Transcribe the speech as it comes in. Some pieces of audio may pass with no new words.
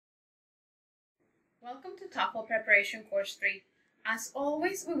Welcome to TOEFL Preparation Course 3. As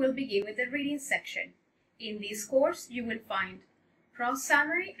always, we will begin with the reading section. In this course, you will find cross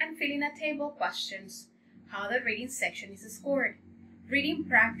summary and fill in a table questions, how the reading section is scored, reading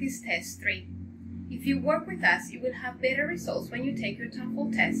practice test 3. If you work with us, you will have better results when you take your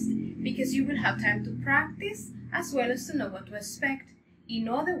TOEFL test because you will have time to practice as well as to know what to expect. In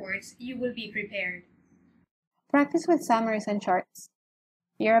other words, you will be prepared. Practice with summaries and charts.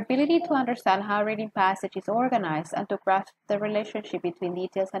 Your ability to understand how a reading passage is organized and to grasp the relationship between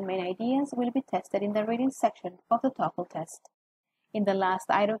details and main ideas will be tested in the reading section of the TOEFL test. In the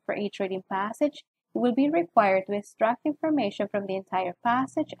last item for each reading passage, you will be required to extract information from the entire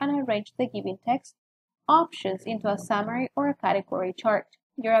passage and arrange the given text options into a summary or a category chart.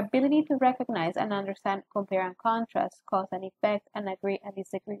 Your ability to recognize and understand, compare and contrast, cause and effect, and agree and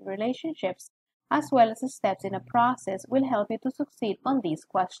disagree relationships, as well as the steps in a process, will help you to succeed on these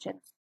questions.